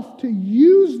myself to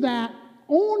use that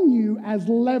on you as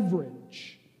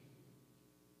leverage.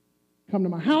 Come to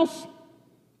my house.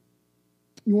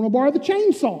 You want to borrow the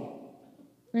chainsaw?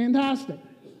 Fantastic.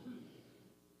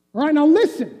 All right, now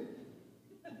listen.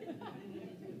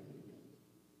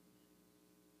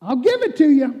 I'll give it to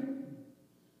you.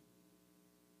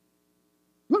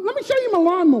 Let me show you my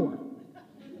lawnmower.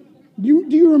 Do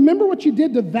you remember what you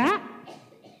did to that?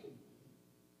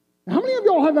 Now, how many of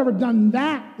y'all have ever done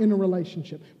that in a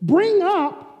relationship? Bring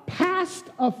up past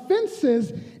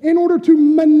offenses in order to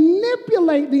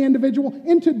manipulate the individual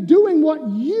into doing what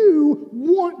you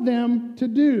want them to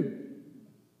do.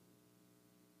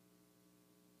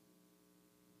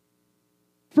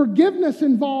 Forgiveness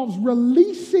involves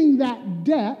releasing that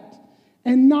debt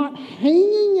and not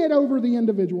hanging it over the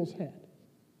individual's head.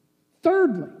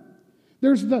 Thirdly,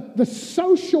 there's the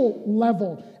social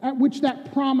level at which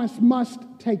that promise must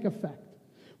take effect.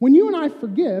 When you and I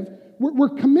forgive, we're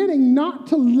committing not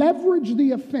to leverage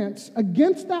the offense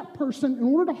against that person in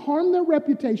order to harm their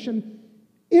reputation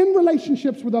in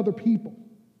relationships with other people.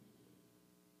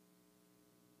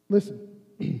 Listen,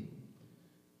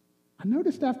 I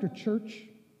noticed after church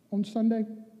on Sunday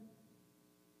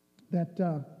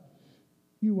that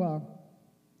you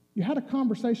had a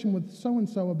conversation with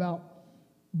so-and-so about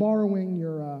borrowing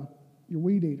your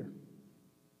weed eater.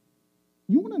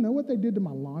 You want to know what they did to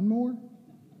my lawnmower?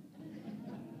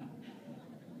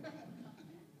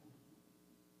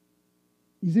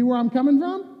 You see where I'm coming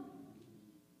from?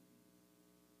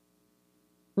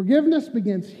 Forgiveness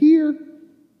begins here, it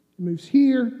moves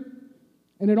here,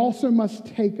 and it also must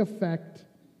take effect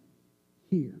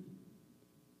here.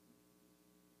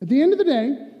 At the end of the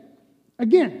day,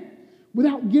 again,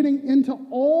 without getting into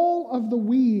all of the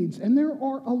weeds, and there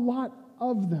are a lot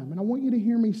of them, and I want you to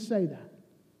hear me say that.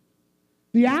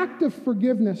 The act of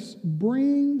forgiveness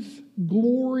brings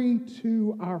glory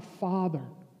to our Father.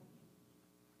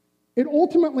 It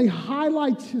ultimately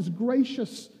highlights His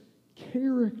gracious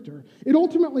character. It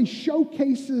ultimately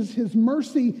showcases His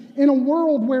mercy in a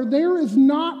world where there is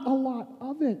not a lot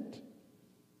of it.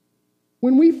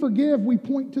 When we forgive, we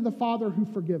point to the Father who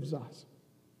forgives us.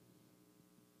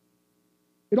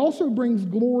 It also brings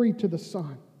glory to the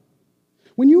Son.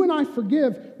 When you and I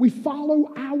forgive, we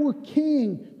follow our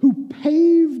King who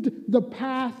paved the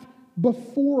path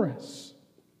before us.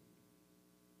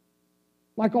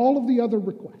 Like all of the other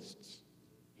requests,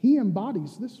 He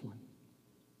embodies this one.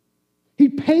 He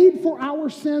paid for our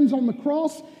sins on the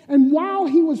cross, and while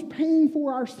He was paying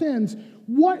for our sins,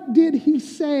 what did He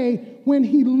say when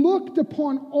He looked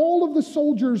upon all of the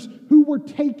soldiers who were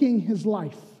taking His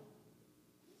life?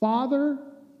 Father,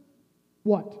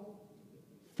 what?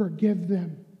 Forgive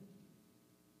them,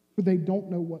 for they don't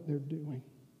know what they're doing.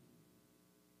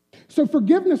 So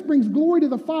forgiveness brings glory to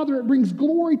the Father. It brings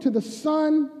glory to the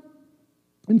Son.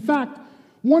 In fact,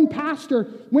 one pastor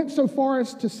went so far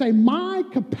as to say, my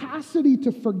capacity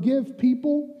to forgive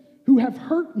people who have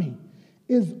hurt me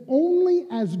is only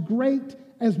as great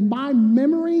as my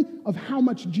memory of how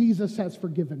much Jesus has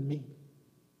forgiven me.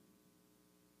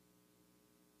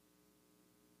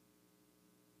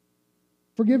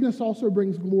 Forgiveness also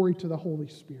brings glory to the Holy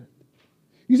Spirit.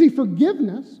 You see,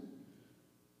 forgiveness,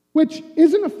 which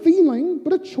isn't a feeling,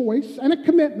 but a choice and a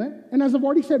commitment, and as I've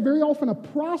already said, very often a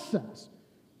process,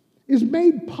 is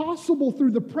made possible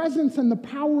through the presence and the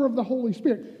power of the Holy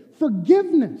Spirit.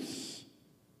 Forgiveness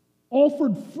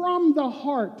offered from the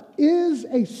heart is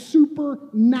a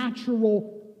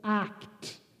supernatural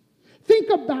act. Think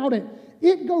about it.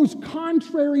 It goes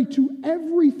contrary to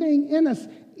everything in us,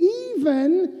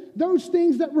 even those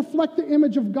things that reflect the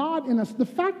image of God in us. The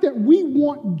fact that we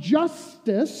want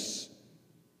justice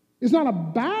is not a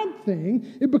bad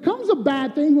thing. It becomes a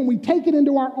bad thing when we take it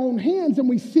into our own hands and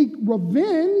we seek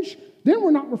revenge. Then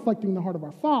we're not reflecting the heart of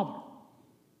our Father.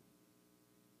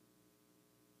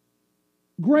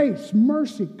 Grace,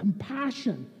 mercy,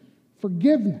 compassion,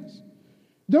 forgiveness.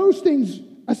 Those things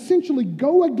essentially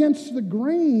go against the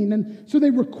grain, and so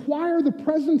they require the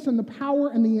presence and the power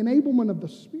and the enablement of the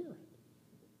Spirit.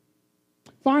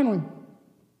 Finally,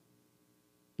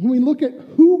 when we look at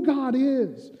who God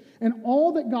is and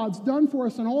all that God's done for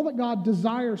us and all that God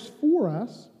desires for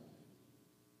us,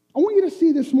 I want you to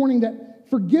see this morning that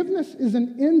forgiveness is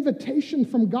an invitation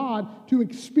from God to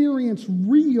experience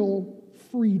real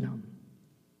freedom.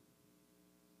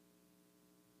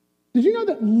 Did you know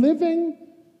that living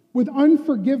with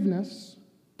unforgiveness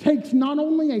takes not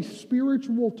only a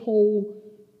spiritual toll,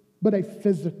 but a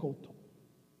physical toll?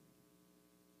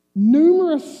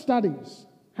 Numerous studies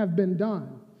have been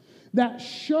done that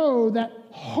show that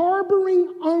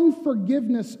harboring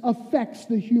unforgiveness affects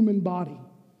the human body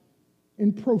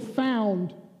in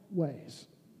profound ways.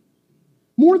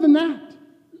 More than that,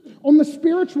 on the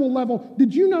spiritual level,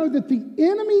 did you know that the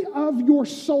enemy of your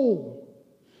soul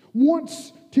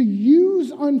wants to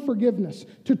use unforgiveness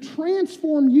to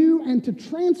transform you and to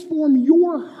transform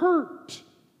your hurt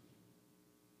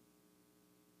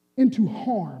into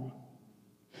harm?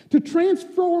 To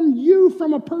transform you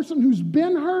from a person who's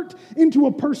been hurt into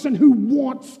a person who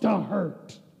wants to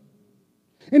hurt.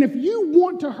 And if you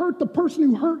want to hurt the person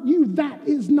who hurt you, that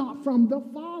is not from the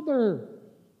Father.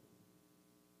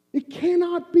 It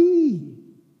cannot be.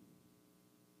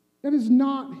 That is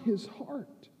not His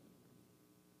heart.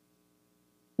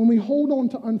 When we hold on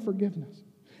to unforgiveness,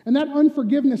 and that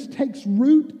unforgiveness takes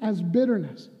root as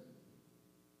bitterness,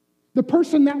 the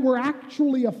person that we're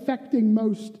actually affecting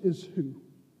most is who?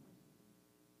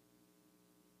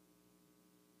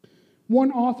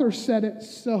 One author said it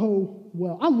so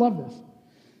well. I love this.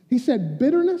 He said,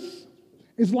 bitterness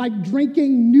is like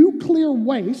drinking nuclear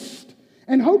waste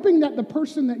and hoping that the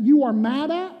person that you are mad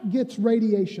at gets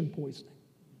radiation poisoning.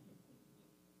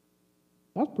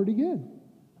 That's pretty good.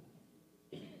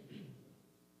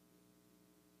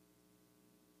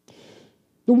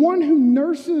 The one who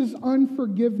nurses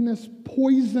unforgiveness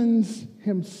poisons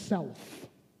himself.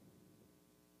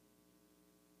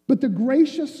 But the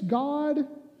gracious God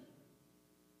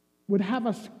would have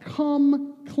us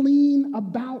come clean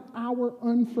about our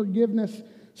unforgiveness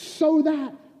so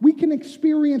that we can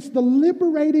experience the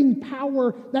liberating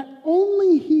power that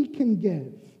only He can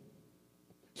give.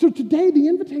 So today, the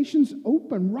invitation's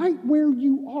open right where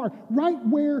you are, right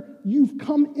where you've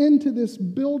come into this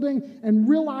building and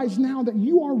realize now that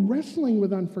you are wrestling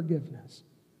with unforgiveness.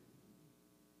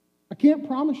 I can't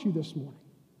promise you this morning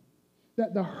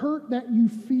that the hurt that you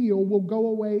feel will go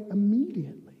away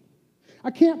immediately.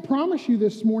 I can't promise you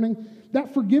this morning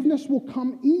that forgiveness will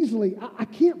come easily. I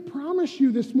can't promise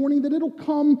you this morning that it'll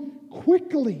come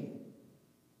quickly.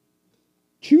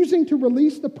 Choosing to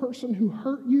release the person who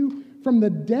hurt you from the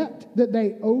debt that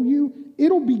they owe you,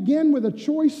 it'll begin with a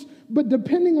choice, but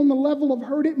depending on the level of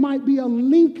hurt, it might be a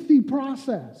lengthy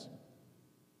process.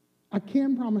 I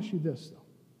can promise you this, though.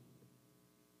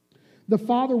 The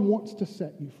Father wants to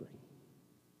set you free.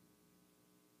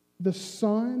 The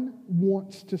Son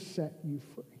wants to set you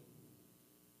free.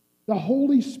 The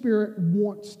Holy Spirit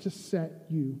wants to set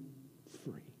you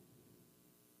free.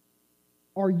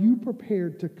 Are you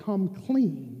prepared to come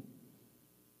clean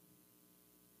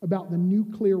about the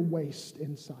nuclear waste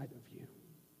inside of you?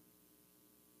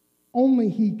 Only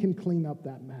He can clean up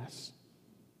that mess.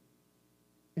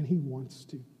 And He wants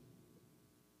to.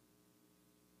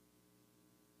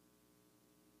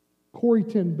 Corrie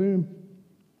ten Boom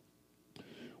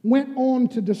went on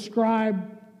to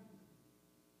describe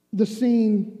the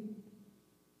scene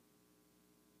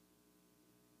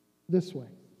this way.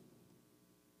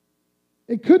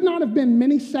 It could not have been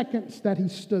many seconds that he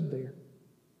stood there,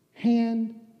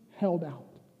 hand held out.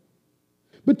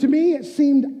 But to me, it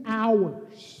seemed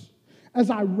hours as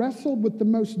I wrestled with the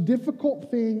most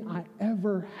difficult thing I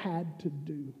ever had to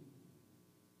do.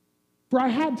 For I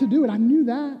had to do it. I knew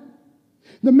that.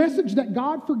 The message that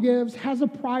God forgives has a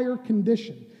prior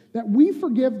condition, that we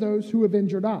forgive those who have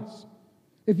injured us.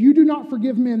 If you do not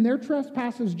forgive men their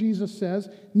trespasses, Jesus says,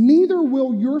 neither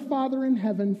will your Father in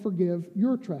heaven forgive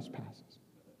your trespasses.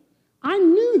 I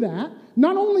knew that,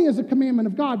 not only as a commandment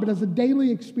of God, but as a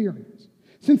daily experience.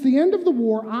 Since the end of the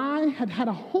war, I had had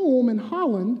a home in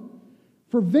Holland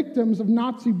for victims of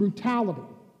Nazi brutality.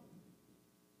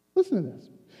 Listen to this.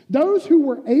 Those who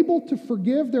were able to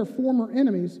forgive their former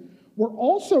enemies were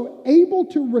also able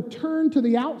to return to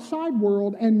the outside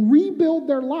world and rebuild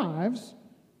their lives,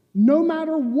 no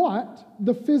matter what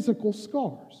the physical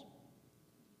scars.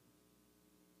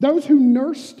 Those who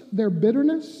nursed their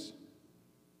bitterness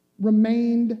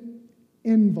remained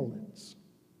invalids.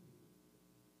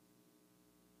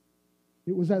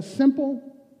 It was as simple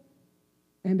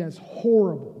and as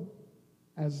horrible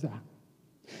as that.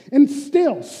 And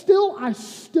still I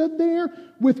stood there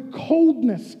with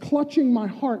coldness clutching my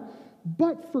heart.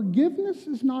 But forgiveness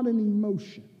is not an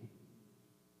emotion.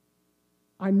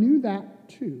 I knew that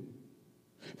too.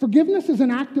 Forgiveness is an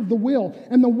act of the will,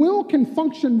 and the will can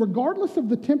function regardless of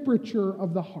the temperature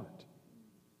of the heart.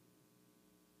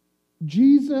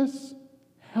 Jesus,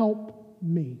 help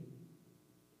me.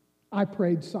 I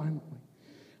prayed silently.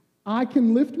 I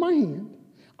can lift my hand.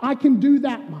 I can do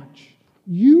that much.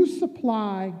 You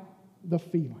supply the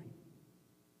feeling.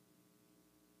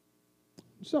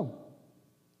 So,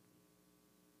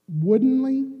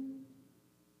 woodenly,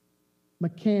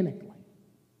 mechanically,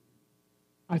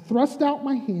 I thrust out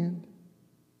my hand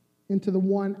into the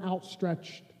one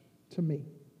outstretched to me.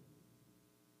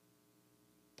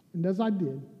 And as I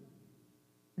did,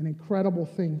 an incredible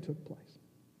thing took place.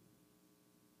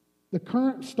 The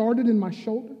current started in my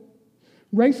shoulder,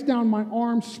 raced down my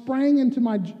arm, sprang into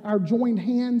our joined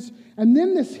hands, and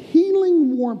then this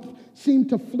healing warmth seemed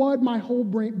to flood my whole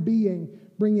being,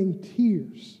 bringing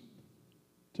tears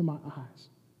to my eyes.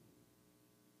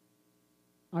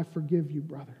 I forgive you,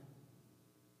 brother.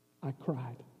 I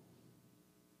cried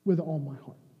with all my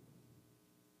heart.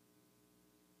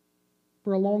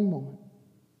 For a long moment,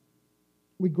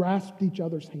 we grasped each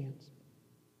other's hands.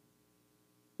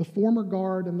 The former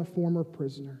guard and the former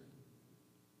prisoner.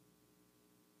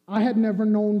 I had never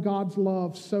known God's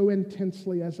love so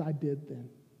intensely as I did then.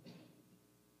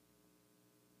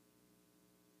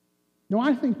 Now,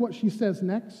 I think what she says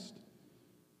next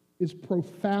is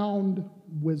profound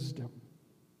wisdom.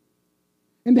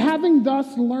 And having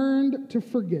thus learned to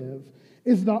forgive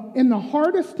is in the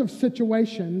hardest of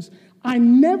situations, I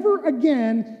never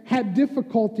again had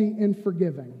difficulty in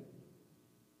forgiving.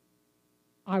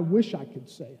 I wish I could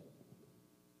say it.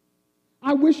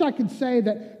 I wish I could say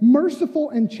that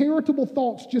merciful and charitable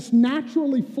thoughts just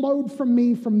naturally flowed from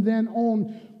me from then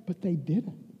on, but they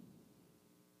didn't.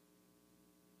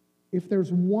 If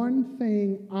there's one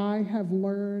thing I have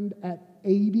learned at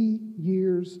 80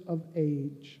 years of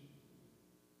age,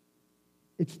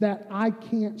 it's that I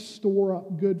can't store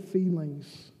up good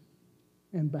feelings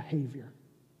and behavior,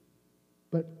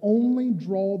 but only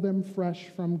draw them fresh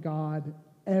from God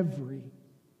every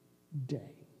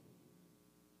day.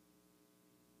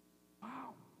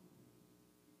 Wow.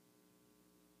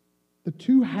 The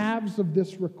two halves of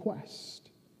this request,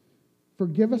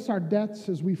 forgive us our debts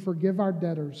as we forgive our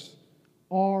debtors,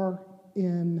 are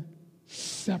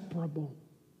inseparable.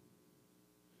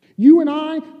 You and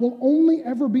I will only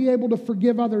ever be able to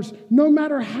forgive others, no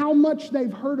matter how much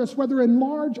they've hurt us, whether in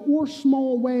large or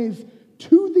small ways,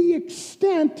 to the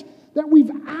extent that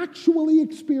we've actually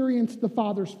experienced the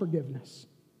Father's forgiveness.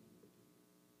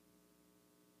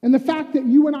 And the fact that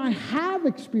you and I have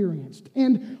experienced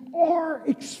and are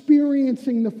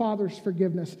experiencing the Father's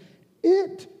forgiveness,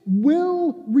 it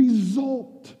will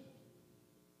result.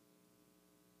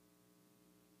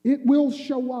 It will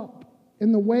show up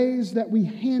in the ways that we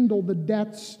handle the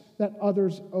debts that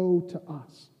others owe to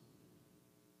us,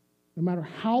 no matter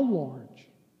how large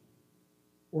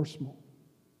or small.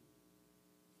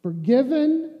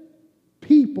 Forgiven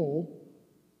people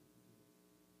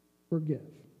forgive.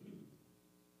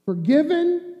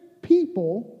 Forgiven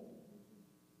people,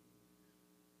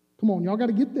 come on, y'all got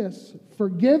to get this.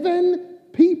 Forgiven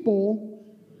people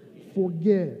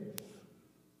forgive.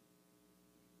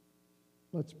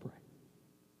 Let's pray.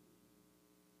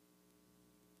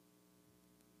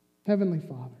 Heavenly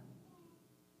Father,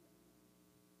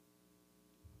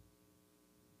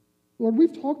 Lord,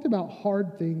 we've talked about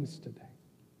hard things today.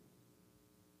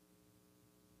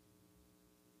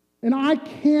 And I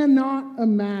cannot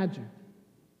imagine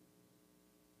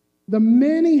the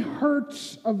many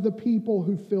hurts of the people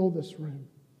who fill this room.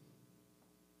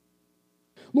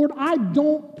 Lord, I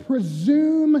don't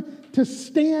presume to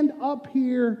stand up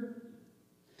here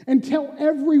and tell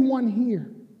everyone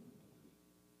here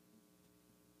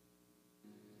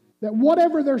that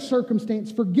whatever their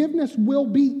circumstance, forgiveness will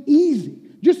be easy.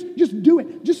 Just do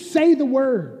it. Just say the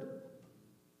word.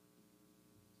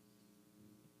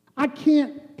 I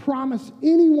can't promise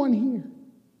anyone here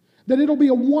that it'll be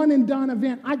a one and done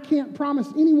event. I can't promise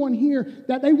anyone here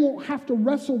that they won't have to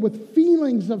wrestle with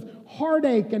feelings of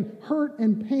heartache and hurt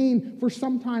and pain for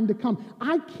some time to come.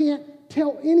 I can't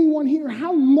tell anyone here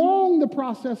how long the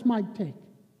process might take.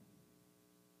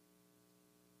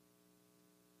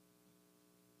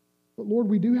 But Lord,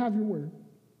 we do have your word.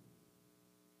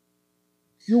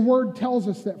 Your word tells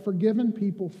us that forgiven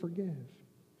people forgive.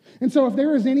 And so if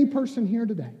there is any person here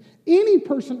today, any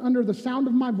person under the sound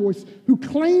of my voice who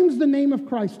claims the name of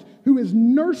Christ, who is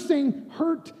nursing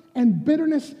hurt and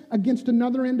bitterness against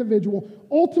another individual,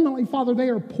 ultimately, Father, they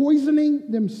are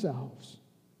poisoning themselves.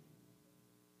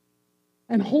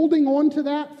 And holding on to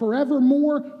that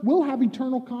forevermore will have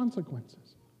eternal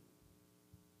consequences.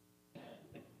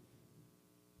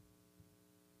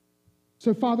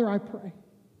 So, Father, I pray,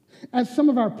 as some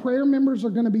of our prayer members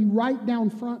are going to be right down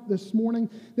front this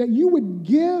morning, that you would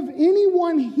give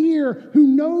anyone here who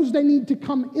knows they need to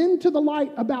come into the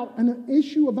light about an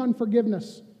issue of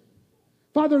unforgiveness,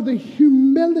 Father, the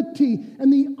humility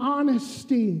and the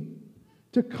honesty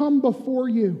to come before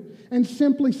you and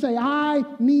simply say, I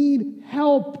need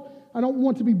help. I don't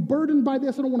want to be burdened by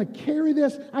this. I don't want to carry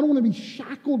this. I don't want to be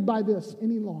shackled by this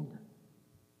any longer.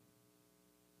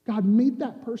 God, meet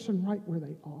that person right where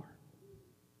they are.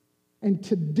 And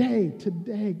today,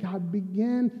 God,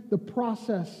 begin the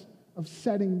process of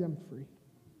setting them free.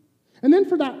 And then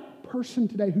for that person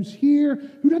today who's here,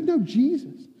 who doesn't know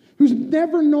Jesus, who's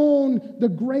never known the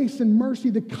grace and mercy,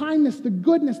 the kindness, the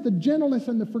goodness, the gentleness,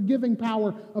 and the forgiving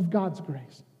power of God's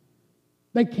grace.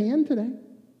 They can today.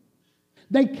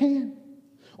 They can.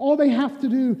 All they have to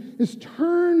do is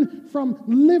turn from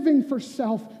living for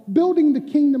self, building the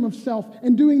kingdom of self,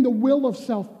 and doing the will of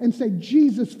self, and say,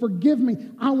 Jesus, forgive me.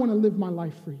 I want to live my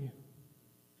life for you.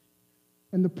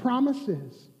 And the promise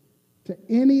is, to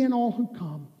any and all who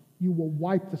come, you will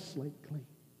wipe the slate clean.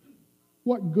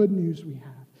 What good news we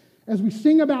have. As we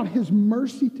sing about his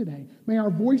mercy today, may our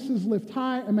voices lift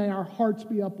high and may our hearts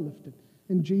be uplifted.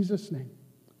 In Jesus' name,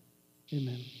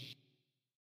 amen.